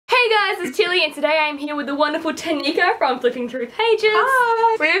guys, it's Chili and today I am here with the wonderful Tanika from Flipping Through Pages.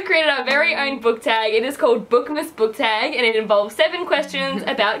 Hi! We have created our very own book tag. It is called BOOKSMAS book tag and it involves 7 questions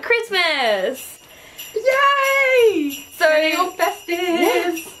about Christmas. Yay! So you're festive.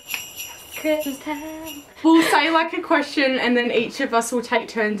 Yes. Christmas time. We'll say like a question and then each of us will take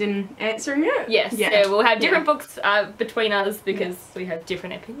turns in answering it. Yes, yeah. So we'll have different books between us because we have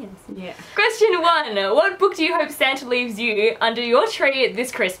different opinions. Yeah. Question 1. What book do you hope Santa leaves you under your tree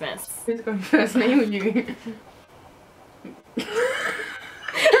this Christmas? Who's going first, me or you?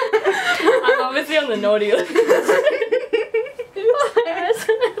 I'm obviously on the naughty list.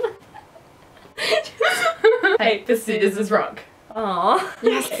 Paper, scissors, rock. Aww.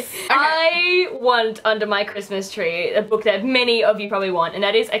 Yes. Okay. I want under my Christmas tree a book that many of you probably want, and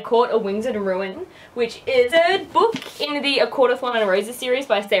that is A Court of Wings and Ruin, which is a book in the A Court of Thorn and Roses series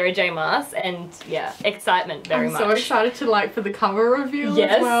by Sarah J. Maas, and yeah, excitement very much. I'm so excited to like for the cover review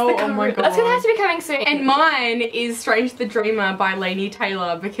as well. Oh my god. That's gonna have to be coming soon. And mine is Strange the Dreamer by Laini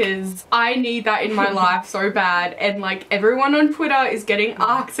Taylor because I need that in my life so bad, and like everyone on Twitter is getting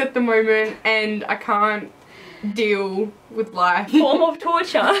arcs at the moment and I can't deal with life. Form of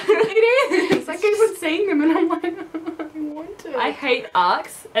torture. It is. I keep on seeing them and I'm like, I want to. I hate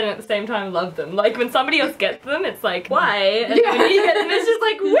arcs and at the same time love them. Like when somebody else gets them, it's like, why? And when you get them, it's just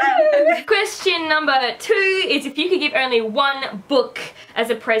like, woo! Question number 2 is if you could give only one book as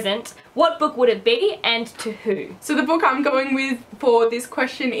a present, what book would it be and to who? So the book I'm going with for this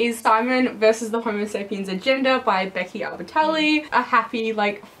question is Simon versus the Homo Sapiens Agenda by Becky Albertalli. A happy,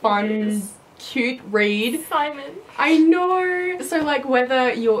 like, fun, cute read. Simon. I know. So like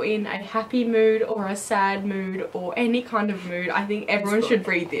whether you're in a happy mood or a sad mood or any kind of mood, I think everyone should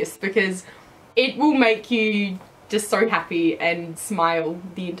read this because it will make you just so happy and smile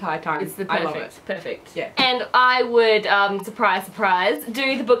the entire time. It's the perfect, I love it. Perfect. Yeah. And I would, surprise, surprise,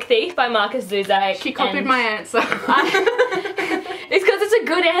 do The Book Thief by Marcus Zusak. She copied my answer. It's because it's a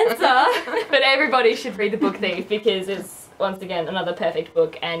good answer. But everybody should read The Book Thief because it's, once again, another perfect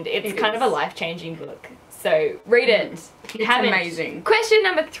book and it's kind of a life-changing book. So read it. It's amazing. Question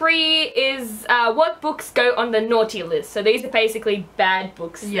number 3 is what books go on the naughty list? So these are basically bad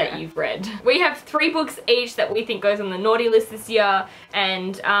books that you've read. We have 3 books each that we think goes on the naughty list this year,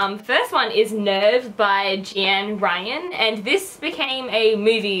 and first one is Nerve by Jeanne Ryan, and this became a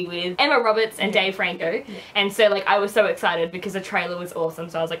movie with Emma Roberts and Dave Franco, and so like I was so excited because the trailer was awesome,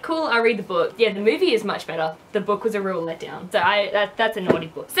 so I was like, cool, I'll read the book. Yeah, the movie is much better. The book was a real letdown, so that's a naughty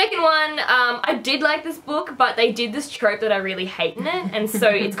book. Second one, I did like this book, but they did this trope that I really hate in it, and so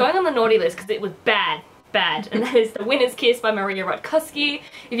it's going on the naughty list because it was bad, and that is The Winner's Kiss by Maria Rotkoski.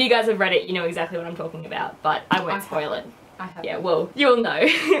 If you guys have read it, you know exactly what I'm talking about, but I won't spoil it. Yeah, well, you'll know.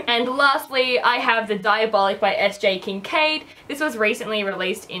 And lastly, I have The Diabolic by S.J. Kincaid. This was recently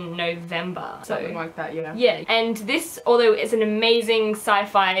released in November. Something like that, yeah. Yeah, and this, although it's an amazing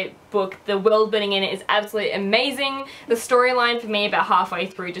sci-fi book, the world building in it is absolutely amazing. The storyline for me about halfway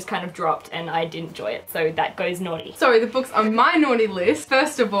through just kind of dropped and I didn't enjoy it, so that goes naughty. So the books on my naughty list,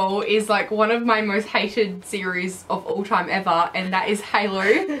 first of all, is like one of my most hated series of all time ever, and that is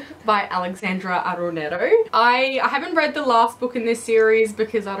Halo by Alexandra Aronero. I haven't read the last book in this series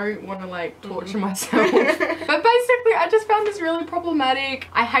because I don't want to like torture myself. But basically I just found this really problematic.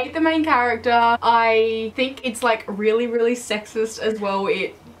 I hate the main character. I think it's like really sexist as well.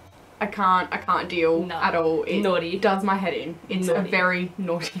 I can't deal at all. It does my head in. It's a very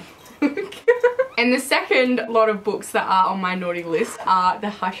naughty book. And the second lot of books that are on my naughty list are the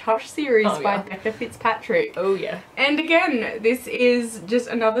Hush Hush series by Becca Fitzpatrick. Oh yeah. And again, this is just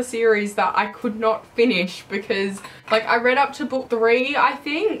another series that I could not finish because like I read up to book 3 I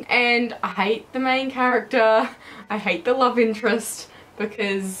think, and I hate the main character. I hate the love interest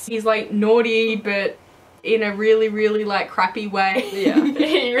because he's like naughty but in a really like crappy way. Yeah,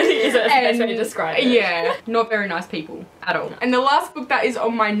 he really is. That's the best way to describe it. Yeah, not very nice people at all. No. And the last book that is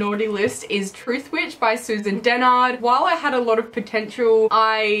on my naughty list is Truth Witch by Susan Dennard. While I had a lot of potential,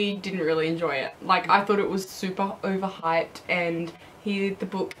 I didn't really enjoy it. Like I thought it was super overhyped, and here the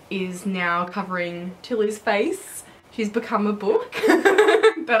book is now covering Tilly's face. She's become a book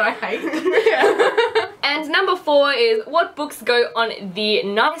that I hate. Yeah. And number 4 is what books go on the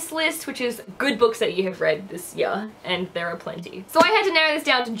nice list, which is good books that you have read this year, and there are plenty. So I had to narrow this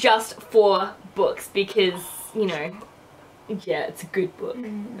down to just 4 books because, you know, yeah, it's a good book.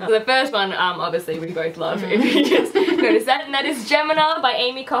 So the first one, obviously we both love, if you just noticed that, and that is Gemina by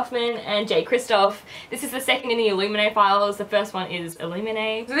Amy Kaufman and Jay Kristoff. This is the second in the Illuminae files. The first one is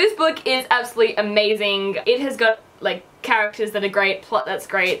Illuminae. So this book is absolutely amazing. It has got like characters that are great, plot that's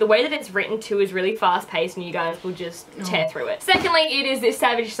great. The way that it's written too is really fast paced and you guys will just tear through it. Secondly, it is this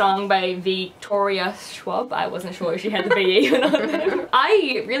Savage Song by Victoria Schwab. I wasn't sure if she had the VE or not.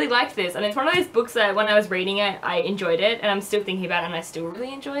 I really liked this, and it's one of those books that when I was reading it, I enjoyed it, and I'm still thinking about it and I still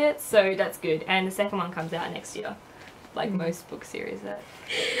really enjoy it, so that's good. And the second one comes out next year. Like most book series that.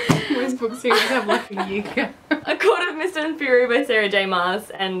 Most book series have like a year. A Court of Mist and Fury by Sarah J. Maas,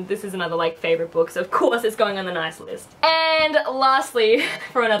 and this is another like favourite book, so of course it's going on the nice list. And lastly,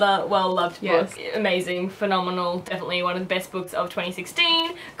 for another well-loved book, amazing, phenomenal, definitely one of the best books of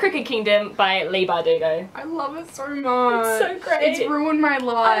 2016, Crooked Kingdom by Leigh Bardugo. I love it so much. It's so great. It's ruined my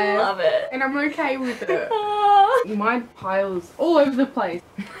life. I love it. And I'm okay with it. My pile's all over the place.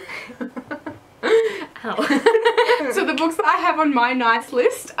 Ow. So the books that I have on my nice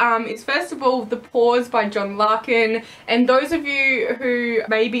list is first of all The Pause by John Larkin, and those of you who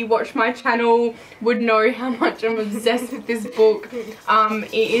maybe watch my channel would know how much I'm obsessed with this book.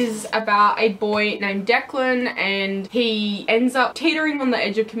 It is about a boy named Declan, and he ends up teetering on the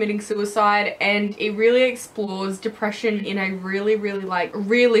edge of committing suicide, and it really explores depression in a really like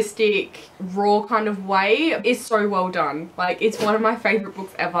realistic, raw kind of way. It's so well done. Like, it's one of my favourite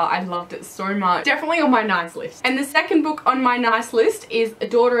books ever. I loved it so much. Definitely on my nice list. And the second book on my nice list is A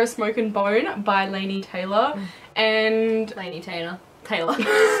Daughter of Smoke and Bone by Laini Taylor. And Laini Taylor.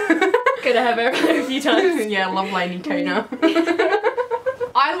 Gonna have her a few times. Yeah, I love Laini Taylor.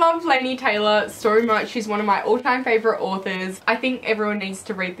 I love Laini Taylor so much. She's one of my all-time favourite authors. I think everyone needs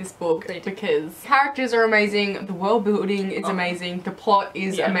to read this book because characters are amazing, the world building is amazing, the plot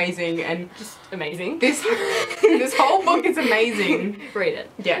is amazing, and just amazing. This whole book is amazing. Read it.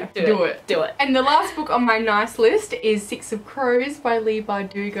 Yeah, do it. Do it. And the last book on my nice list is Six of Crows by Leigh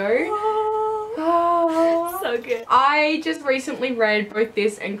Bardugo. Oh, so good. I just recently read both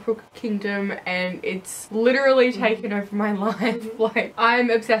this and Crooked Kingdom, and it's literally taken over my life. Like, I'm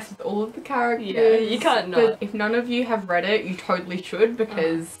obsessed with all of the characters. Yeah, you can't not. But if none of you have read it, you totally should,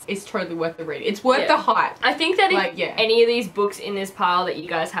 because it's totally worth the read. It's worth the hype. I think that if any of these books in this pile that you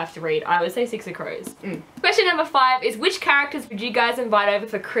guys have to read, I would say Six of Crows. Question number 5 is, which characters would you guys invite over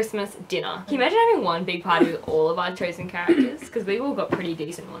for Christmas dinner? Can you imagine having one big party with all of our chosen characters? Because we've all got pretty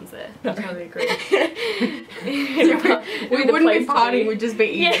decent ones there. I totally agree. We wouldn't be partying, we'd just be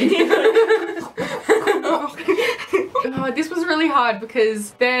eating. This was really hard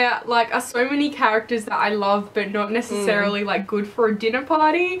because there like are so many characters that I love but not necessarily like good for a dinner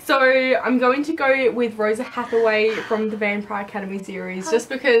party. So I'm going to go with Rosa Hathaway from the Vampire Academy series, just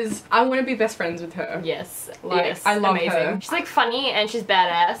because I want to be best friends with her. Yes. Like, yes. I love her. She's like funny and she's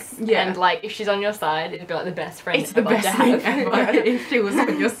badass. Yeah. And like if she's on your side, it'd be like the best friend. It's the best thing ever if she was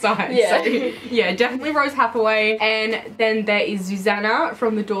on your side. Yeah. So, yeah, definitely Rose Hathaway. And then there is Susanna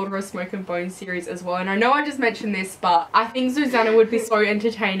from the Daughter of Smoke and Bone series as well. And I know I just mentioned this, but I think Susanna would be so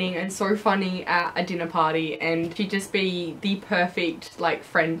entertaining and so funny at a dinner party, and she'd just be the perfect like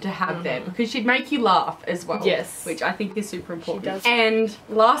friend to have there, because she'd make you laugh as well. Yes. Which I think is super important. She does. And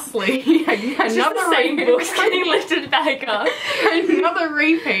lastly, another same books getting lifted back up. Another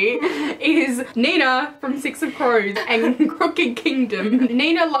repeat is Nina from Six of Crows and Crooked Kingdom.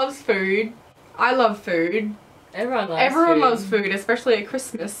 Nina loves food. I love food. Everyone loves food, especially at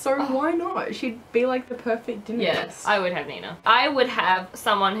Christmas, so why not? She'd be like the perfect dinner guest. I would have Nina. I would have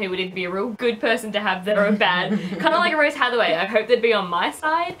someone who would either be a real good person to have there or bad, kind of like a Rose Hathaway. I hope they'd be on my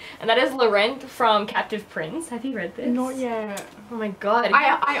side, and that is Laurent from Captive Prince. Have you read this? Not yet. Oh my god.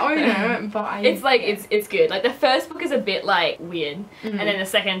 I own it, but It's like, it's good. Like, the first book is a bit, like, weird, and then the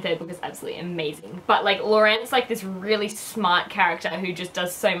second and third book is absolutely amazing. But, like, Laurent's, like, this really smart character who just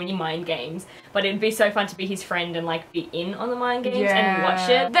does so many mind games, but it'd be so fun to be his friend and, like, be in on the mind games and watch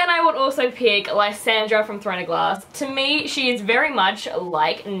it. Then I would also pick Lysandra from Throne of Glass. To me, she is very much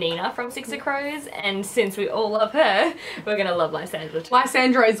like Nina from Six of Crows, and since we all love her, we're gonna love Lysandra too.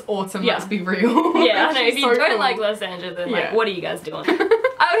 Lysandra is awesome, let's be real. Yeah, I know, if you don't like Lysandra, then, like, what are you guys doing?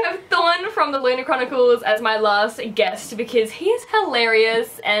 I would have Thorn from the Lunar Chronicles as my last guest, because he is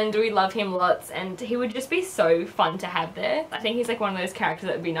hilarious and we love him lots, and he would just be so fun to have there. I think he's like one of those characters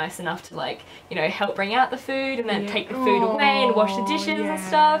that would be nice enough to, like, you know, help bring out the food and then take the food away and wash the dishes and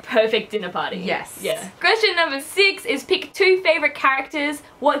stuff. Perfect dinner party. Yes. Yeah. Question number 6 is, pick 2 favourite characters.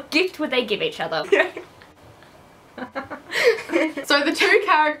 What gift would they give each other? So the 2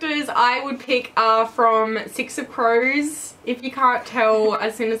 characters I would pick are from Six of Crows. If you can't tell,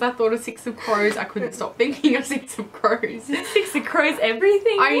 as soon as I thought of Six of Crows, I couldn't stop thinking of Six of Crows. Six of Crows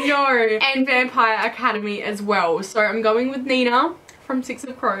everything? I know. And Vampire Academy as well. So I'm going with Nina from Six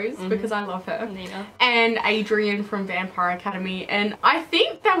of Crows, because I love her. Nina. And Adrian from Vampire Academy. And I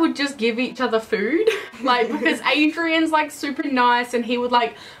think they would just give each other food. Like, because Adrian's like super nice and he would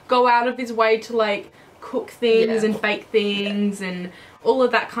like go out of his way to like cook things and bake things and all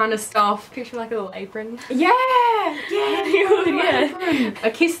of that kind of stuff. Picture like a little apron. Yeah!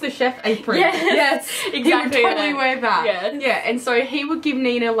 A Kiss the Chef apron. Yes, exactly. He would totally wear that. Yeah. Yeah, and so he would give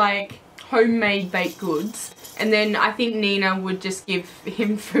Nina like homemade baked goods. And then I think Nina would just give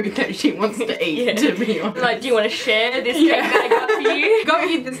him food that she wants to eat, to be honest. Like, do you want to share this cake that I got for you? Go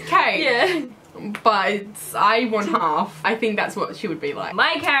eat this cake. Yeah. But I want half. I think that's what she would be like.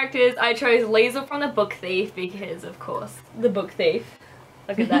 My characters, I chose Liesl from the Book Thief because, of course, the Book Thief.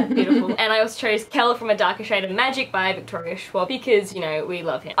 Look at that, beautiful. And I also chose Kel from A Darker Shade of Magic by Victoria Schwab because, you know, we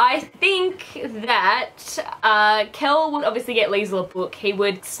love him. I think that Kel would obviously get Liesl a book. He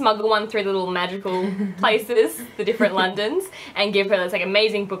would smuggle one through the little magical places, the different Londons, and give her this like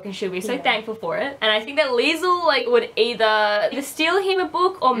amazing book and she'll be so thankful for it. And I think that Liesl like would either steal him a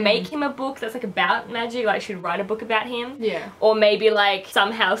book or make him a book that's like about magic, like she'd write a book about him. Yeah. Or maybe like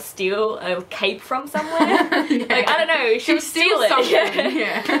somehow steal a cape from somewhere. Like, I don't know, she'd steal it. Something.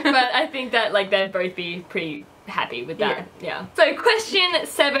 Yeah. But I think that like they'd both be pretty happy with that. Yeah. So question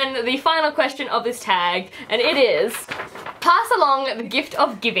 7, the final question of this tag, and it is pass along the gift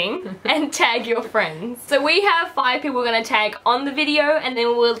of giving and tag your friends. So we have 5 people we're going to tag on the video and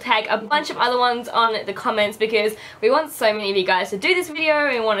then we'll tag a bunch of other ones on the comments because we want so many of you guys to do this video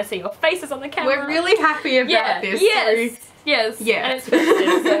and we want to see your faces on the camera. We're really happy about this. Yes. So yes. Yeah. And it's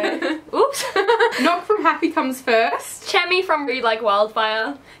festive, so oops. Knock from Happy comes first. Chammy from Read Like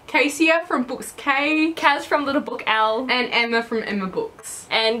Wildfire. Casey from Bookskay. Kaz from LittleBookOwl. And Emma from Emma Books.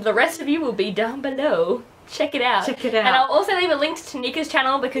 And the rest of you will be down below. Check it out. Check it out. And I'll also leave a link to Nika's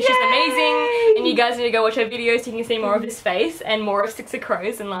channel because she's amazing and you guys need to go watch her videos so you can see more of his face and more of Six of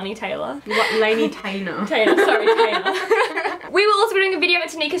Crows and Lani Taylor. What? Lainey Taylor. Sorry, Taylor. We will also be doing a video at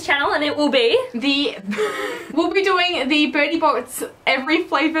Tanika's channel and it will be we'll be doing the Birdie Box Every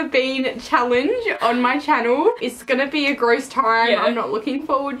Flavour Bean Challenge on my channel. It's gonna be a gross time. I'm not looking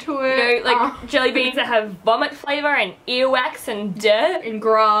forward to it. You know, like jelly beans that have vomit flavour and earwax and dirt. And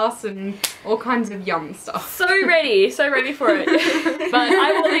grass and all kinds of yum stuff. So ready for it. But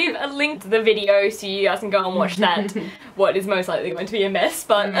I will leave a link to the video so you guys can go and watch that. What is most likely going to be a mess,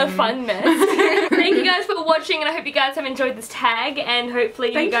 but a fun mess. Thank you guys for watching and I hope you guys have enjoyed this tag and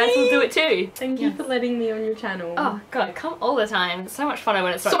hopefully you guys will do it too. Thank you for letting me on your channel. Oh god, come all the time. It's so much fun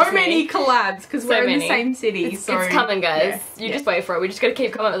when it's so many collabs because we're in the same city. It's coming, guys. You just wait for it. We just gotta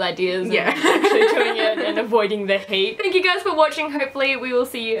keep coming up with ideas and actually doing it and avoiding the heat. Thank you guys for watching. Hopefully we will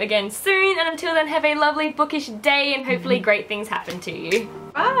see you again soon and until then have a lovely bookish day and hopefully great things happen to you.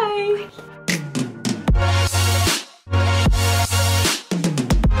 Bye!